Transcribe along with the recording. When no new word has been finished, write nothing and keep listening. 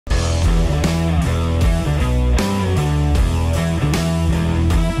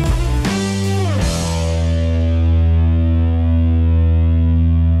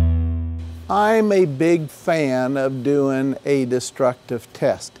I'm a big fan of doing a destructive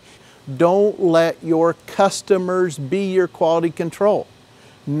test. Don't let your customers be your quality control.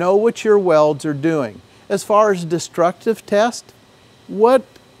 Know what your welds are doing. As far as destructive test, what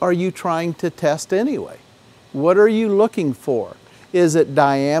are you trying to test anyway? What are you looking for? Is it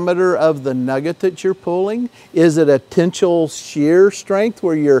diameter of the nugget that you're pulling? Is it a tensile shear strength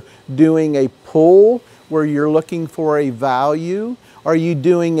where you're doing a pull, where you're looking for a value? Are you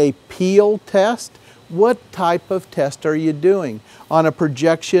doing a peel test? What type of test are you doing? On a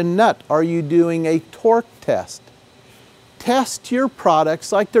projection nut, are you doing a torque test? Test your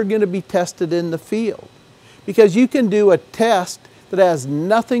products like they're going to be tested in the field. Because you can do a test that has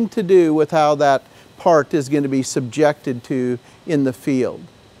nothing to do with how that part is going to be subjected to in the field.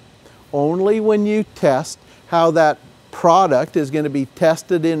 Only when you test how that product is going to be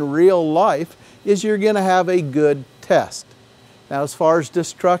tested in real life is you're going to have a good test. Now, as far as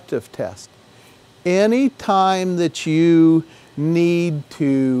destructive test, any time that you need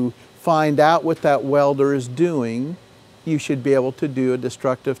to find out what that welder is doing, you should be able to do a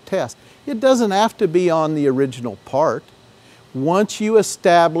destructive test. It doesn't have to be on the original part. Once you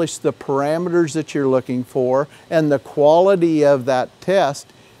establish the parameters that you're looking for and the quality of that test,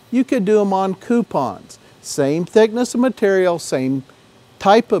 you could do them on coupons. Same thickness of material, same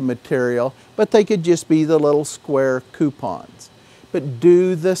type of material, but they could just be the little square coupons. But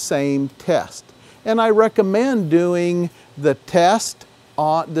do the same test. And I recommend doing the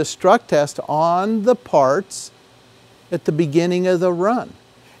struct test on the parts at the beginning of the run,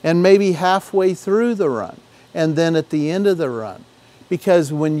 and maybe halfway through the run, and then at the end of the run.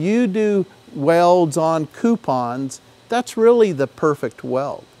 Because when you do welds on coupons, that's really the perfect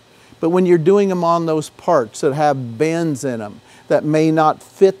weld. But when you're doing them on those parts that have bends in them, that may not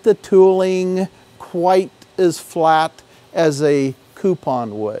fit the tooling quite as flat as a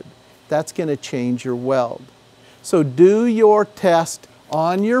coupon would, that's going to change your weld. So do your test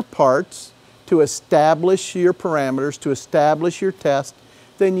on your parts to establish your parameters, to establish your test,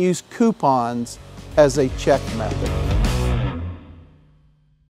 then use coupons as a check method.